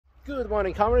Good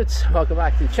morning, comrades. Welcome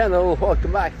back to the channel.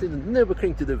 Welcome back to the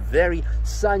Nürburgring, to the very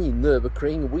sunny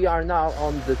Nürburgring. We are now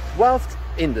on the 12th,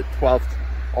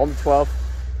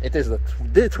 it is the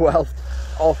 12th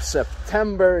of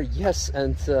September, yes,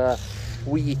 and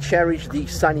we cherish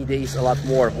these sunny days a lot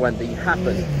more when they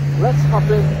happen. Let's hop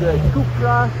in the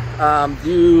Cupra,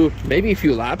 do maybe a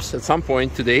few laps at some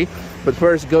point today, but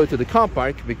first go to the car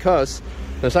park because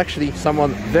there's actually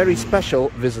someone very special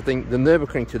visiting the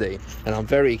Nürburgring today, and I'm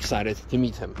very excited to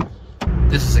meet him.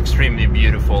 This is extremely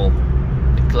beautiful.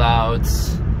 The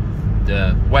clouds,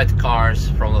 the wet cars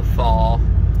from the thaw,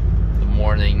 the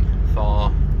morning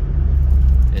thaw.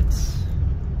 It's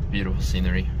beautiful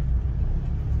scenery.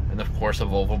 And of course a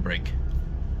Volvo brake.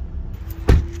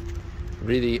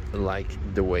 Really like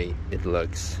the way it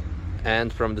looks.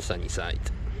 And from the sunny side.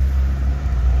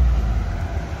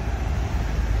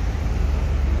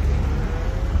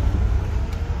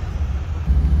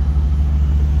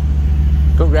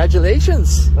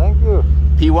 Congratulations! Thank you.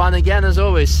 P1 again as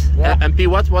always. Yeah. And P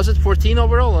what was it? 14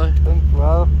 overall? I think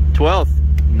 12. 12.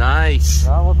 Nice.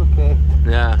 That was okay.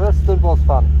 Yeah. First it was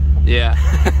fun. Yeah.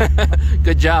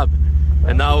 Good job.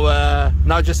 And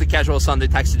now just the casual Sunday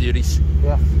taxi duties.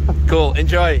 Yeah. Cool.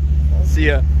 Enjoy. See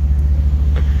ya.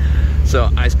 So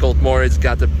Ice Cold Moritz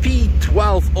got a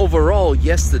P12 overall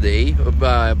yesterday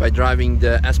by driving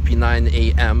the SP9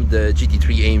 AM, the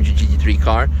GT3 AMG GT3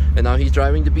 car, and now he's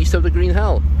driving the Beast of the Green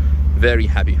Hell. Very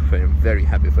happy for him. Very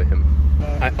happy for him.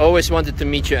 I always wanted to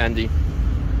meet you, Andy.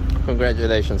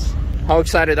 Congratulations. How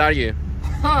excited are you?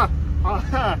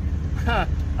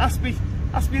 Ask me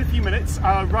in a few minutes.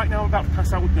 Right now I'm about to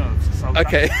pass out with nerves. So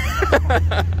okay.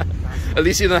 At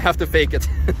least you don't have to fake it.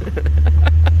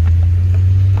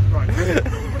 Right. Put a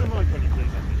mic on you,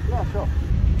 please. Yeah, sure.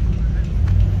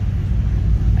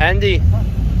 Andy,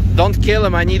 don't kill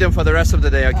him. I need him for the rest of the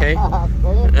day, okay?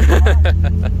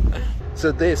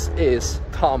 So this is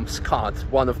Tom Scott,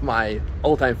 one of my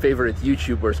all-time favorite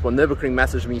YouTubers. When Nürburgring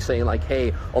messaged me saying like,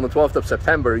 hey, on the 12th of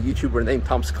September, a YouTuber named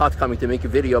Tom Scott coming to make a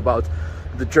video about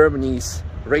the Germany's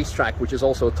racetrack, which is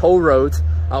also a toll road,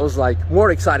 I was like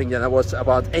more exciting than I was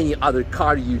about any other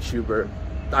car YouTuber.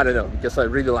 I don't know, because I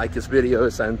really like his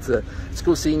videos, and it's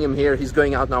cool seeing him here. He's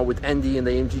going out now with Andy in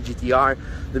the AMG GTR,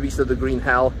 the Beast of the Green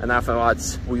Hell, and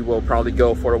afterwards we will probably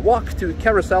go for a walk to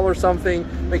Carousel or something,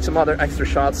 make some other extra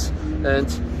shots,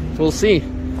 and we'll see.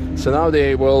 So now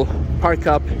they will park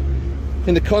up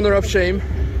in the corner of shame,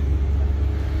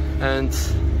 and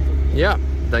yeah,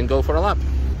 then go for a lap.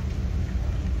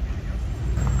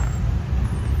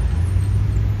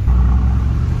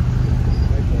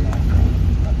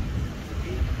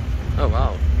 Oh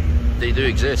wow, they do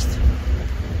exist.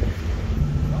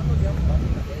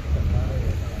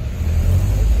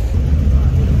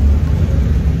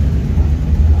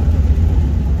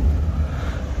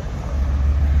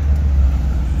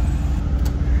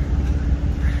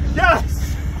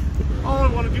 Yes! Oh, I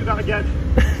want to do that again.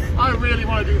 I really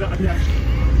want to do that again.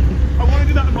 I want to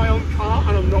do that in my own car,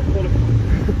 and I'm not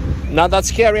qualified. Not that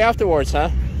scary afterwards, huh?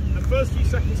 The first few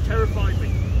seconds terrified me.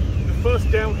 The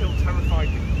first downhill terrified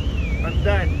me. And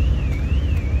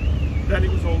then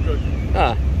it was all good.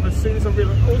 Ah. As soon as I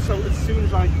realized, also as soon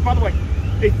as I, by the way,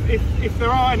 if there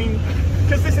are any,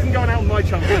 because this isn't going out on my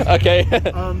channel. Okay.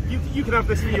 You can have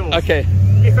this for yours. Okay.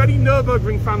 If any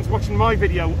Nürburgring fans watching my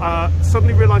video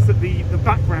suddenly realise that the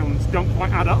backgrounds don't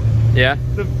quite add up. Yeah.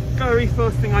 The very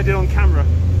first thing I did on camera,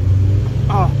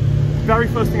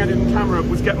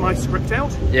 was get my script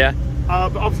out. Yeah.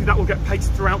 But obviously that will get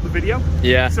pasted throughout the video.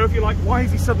 Yeah. So if you're like, why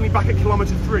is he suddenly back at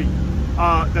kilometre 3?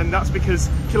 Then that's because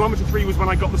kilometre 3 was when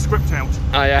I got the script out.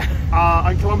 Oh yeah.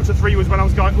 And kilometre 3 was when I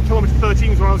was going, well, kilometre 13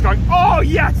 was when I was going, oh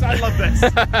yes, I love this.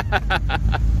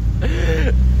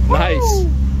 Nice.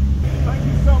 Thank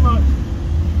you so much.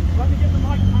 Let me get the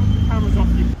mic and the cameras off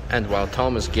you. And while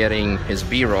Tom is getting his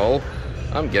B-roll,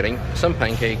 I'm getting some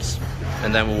pancakes,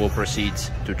 and then we will proceed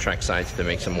to trackside to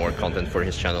make some more content for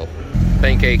his channel.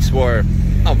 Pancakes were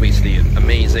obviously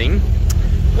amazing.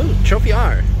 Oh, Trophy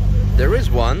R. There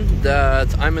is one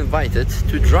that I'm invited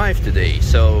to drive today,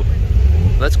 so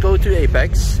let's go to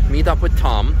Apex, meet up with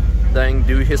Tom, then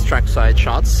do his trackside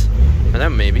shots, and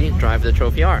then maybe drive the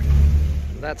Trophy R.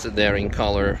 That's a daring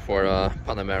color for a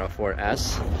Panamera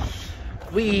 4S.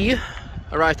 We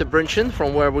arrived at Brunchen,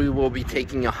 from where we will be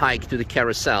taking a hike to the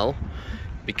Carousel,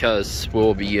 because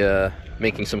we'll be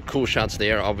making some cool shots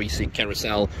there. Obviously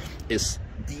Carousel is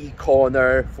the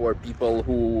corner for people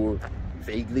who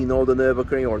vaguely know the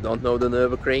Nürburgring or don't know the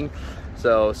Nürburgring.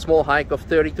 So small hike of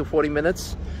 30 to 40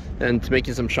 minutes and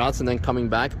making some shots, and then coming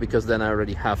back, because then I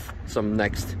already have some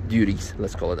next duties,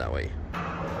 let's call it that way.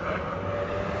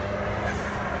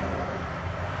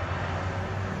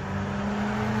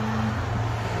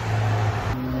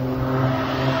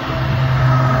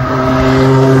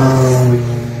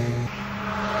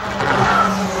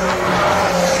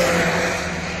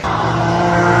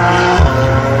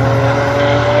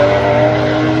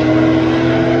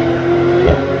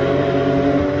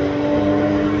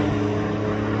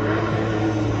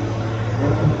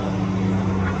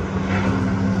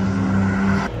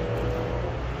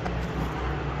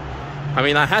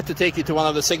 mean, I had to take you to one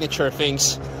of the signature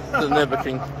things, the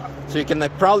Nürburgring. So you can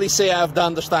proudly say I've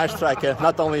done the Starstrecke,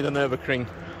 not only the Nürburgring.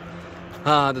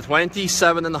 The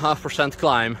 27.5%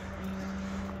 climb.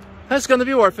 That's gonna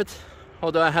be worth it.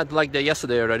 Although I had like that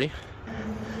yesterday already.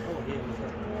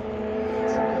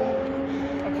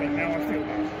 Okay, now I feel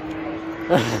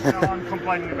bad. Now I'm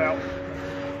complaining about.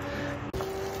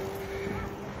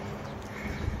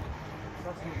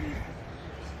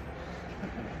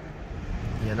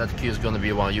 Yeah, that queue is gonna be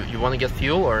a while. You want to get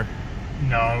fuel or?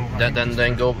 No.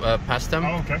 Then go past them.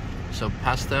 Oh, okay. So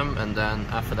past them, and then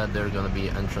after that there's gonna be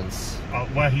entrance.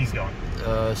 Where he's going.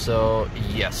 So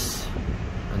yes,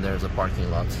 and there's a parking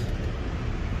lot.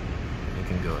 You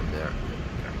can go in there.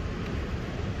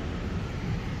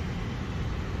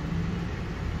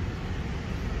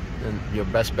 And your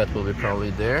best bet will be probably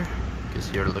there, because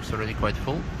here it looks already quite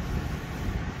full.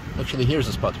 Actually, here's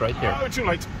a spot right here. Oh, too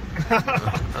late.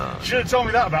 Should have told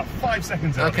me that about 5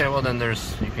 seconds ago. Okay, well then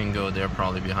you can go there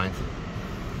probably behind.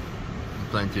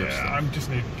 Plenty of stuff. I just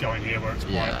need to go in here where it's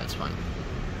quiet. Yeah, it's fine.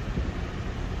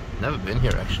 Never been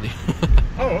here actually.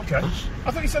 Oh, okay.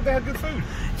 I thought you said they had good food.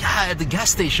 Yeah, at the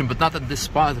gas station, but not at this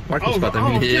spot, the parking spot.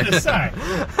 I was gonna say.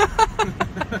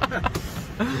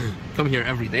 Come here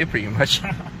every day pretty much.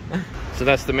 So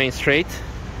that's the main straight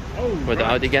with the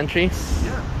Audi gantry.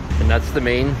 Yeah. And that's the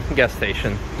main gas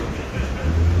station.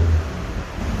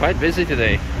 Quite busy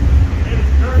today.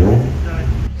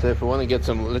 So if you want to get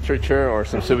some literature or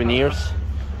some souvenirs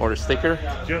or a sticker,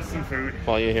 Just some food.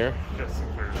 while you're here. Just some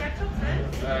food.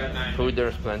 Food,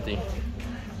 there's plenty.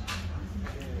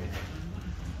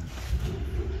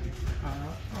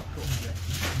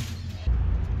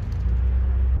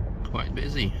 Quite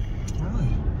busy. Really?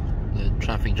 The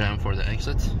traffic jam for the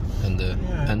exit and the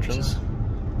entrance.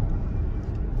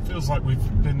 Feels like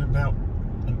we've been about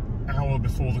an hour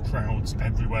before the crowds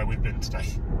everywhere we've been today.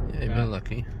 Yeah, you've been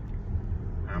lucky.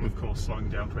 And of course slowing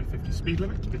down to a 50 speed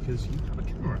limit because you have a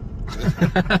camera.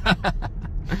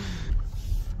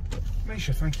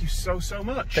 Misha, thank you so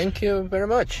much. Thank you very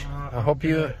much. I hope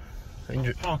you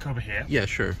enjoy. Park over here. Yeah,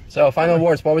 sure. So, final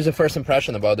words. What was your first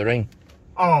impression about the ring?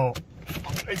 Oh,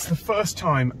 it's the first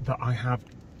time that I have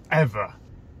ever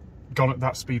gone at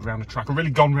that speed round a track, or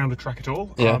really gone round a track at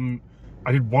all. Yeah.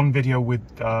 I did one video with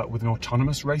an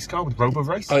autonomous race car, with Robo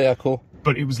Race. Oh yeah, cool.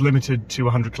 But it was limited to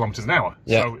 100 kilometers an hour.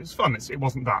 Yeah. So it was fun. It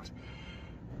wasn't that.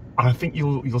 And I think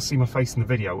you'll see my face in the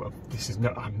video of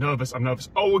I'm nervous.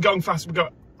 Oh, we're going fast.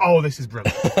 Oh, this is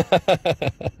brilliant.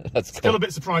 That's cool. Still a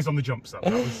bit surprised on the jumps though.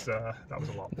 That was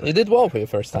a lot. You did well for your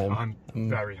first time. I'm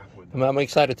very happy with it. I'm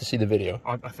excited to see the video.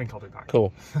 I think I'll be back.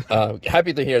 Cool.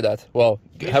 Happy to hear that. Well,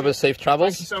 have a safe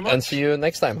travels. Thank you so much. And see you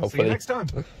next time, hopefully. See you next time.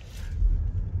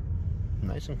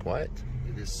 Nice and quiet.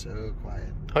 It is so quiet.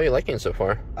 How are you liking it so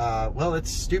far? Well,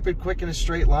 it's stupid quick in a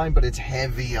straight line, but it's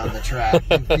heavy on the track.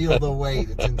 You can feel the weight.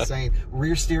 It's insane.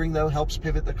 Rear steering, though, helps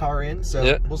pivot the car in,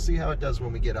 so we'll see how it does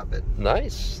when we get up it.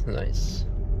 Nice, nice.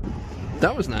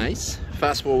 That was nice.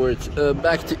 Fast forward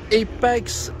back to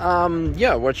Apex.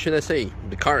 Yeah, what should I say?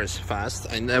 The car is fast.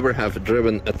 I never have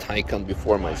driven a Taycan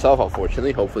before myself,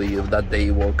 unfortunately. Hopefully that day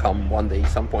will come one day,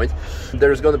 some point.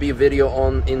 There's going to be a video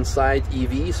on Inside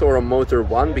EVs or on Motor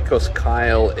 1 because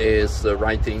Kyle is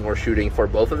writing or shooting for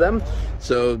both of them.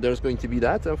 So there's going to be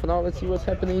that. And for now, let's see what's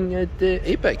happening at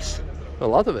Apex. A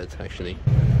lot of it, actually.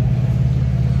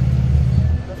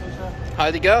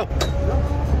 How'd it go?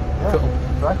 Yeah, Cool.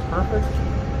 Track's perfect.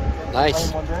 Nice.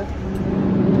 Time on dead.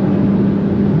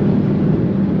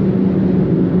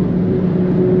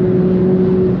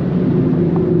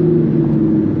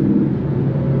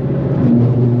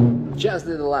 Just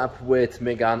did a lap with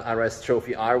Megane R.S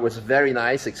Trophy R. Was very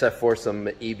nice, except for some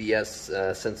ABS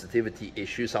sensitivity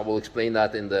issues. I will explain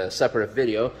that in the separate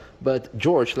video. But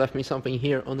George left me something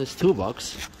here on his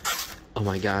toolbox. Oh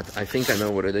my god, I think I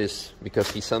know what it is, because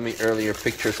he sent me earlier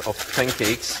pictures of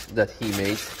pancakes that he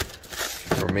made.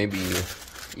 Or maybe...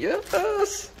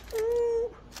 Yes!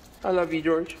 I love you,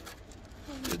 George.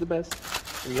 You're the best.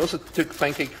 And he also took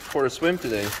Pancake for a swim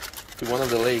today, to one of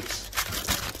the lakes.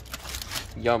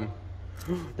 Yum.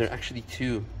 There are actually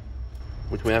two,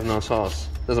 but we have no sauce.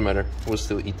 Doesn't matter, we'll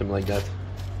still eat them like that.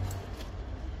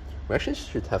 We actually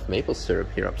should have maple syrup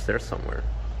here upstairs somewhere.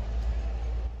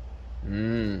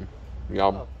 Mmm.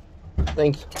 Yum.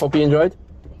 Thanks. Hope you enjoyed.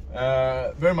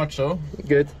 Very much so.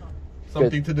 Good.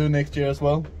 Something to do next year as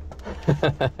well.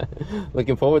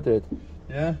 Looking forward to it.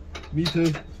 Yeah, me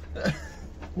too.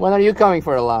 When are you coming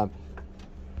for a lap?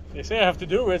 They say I have to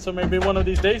do it, so maybe one of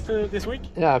these days this week.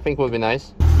 Yeah, I think will be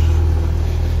nice.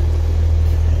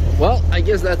 Well, I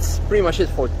guess that's pretty much it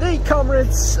for today,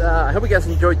 comrades. I hope you guys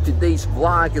enjoyed today's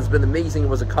vlog. It's been amazing. It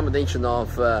was a combination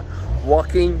of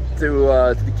walking to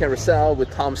the carousel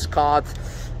with Tom Scott.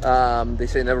 They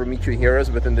say never meet your heroes,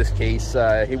 but in this case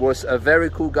he was a very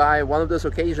cool guy. One of those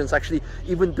occasions, actually,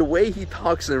 even the way he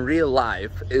talks in real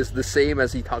life is the same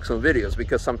as he talks on videos,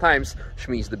 because sometimes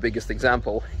Shmi is the biggest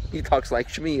example. He talks like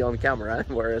Shmi on camera,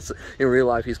 whereas in real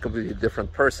life he's a completely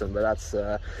different person. But that's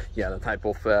yeah, the type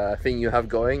of thing you have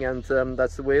going, and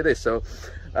that's the way it is. So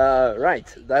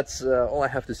right, that's all I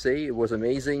have to say. It was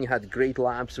amazing. Had great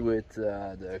laps with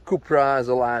the Cupra as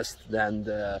the last, then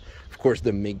of course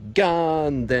the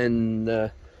Megane, then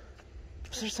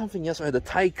was there something else? I had the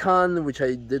Taycan, which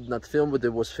I did not film, but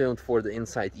it was filmed for the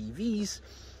Inside EVs.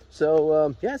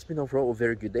 So yeah, it's been overall a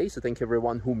very good day. So thank you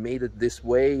everyone who made it this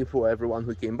way, for everyone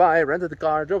who came by, rented a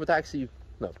car, drove a taxi,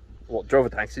 no, well, drove a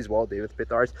taxi as well, David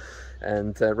Pittard,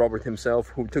 and Robert himself,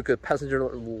 who took a passenger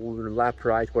lap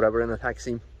ride, whatever, in a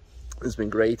taxi. It's been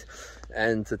great.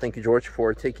 And thank you, George,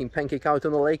 for taking Pancake out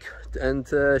on the lake, and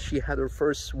she had her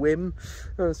first swim.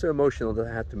 So emotional that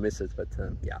I had to miss it, but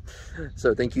yeah.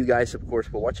 So thank you guys, of course,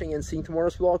 for watching, and seeing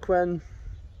tomorrow's vlog when,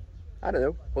 I don't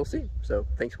know, we'll see. So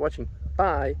thanks for watching.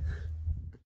 Bye.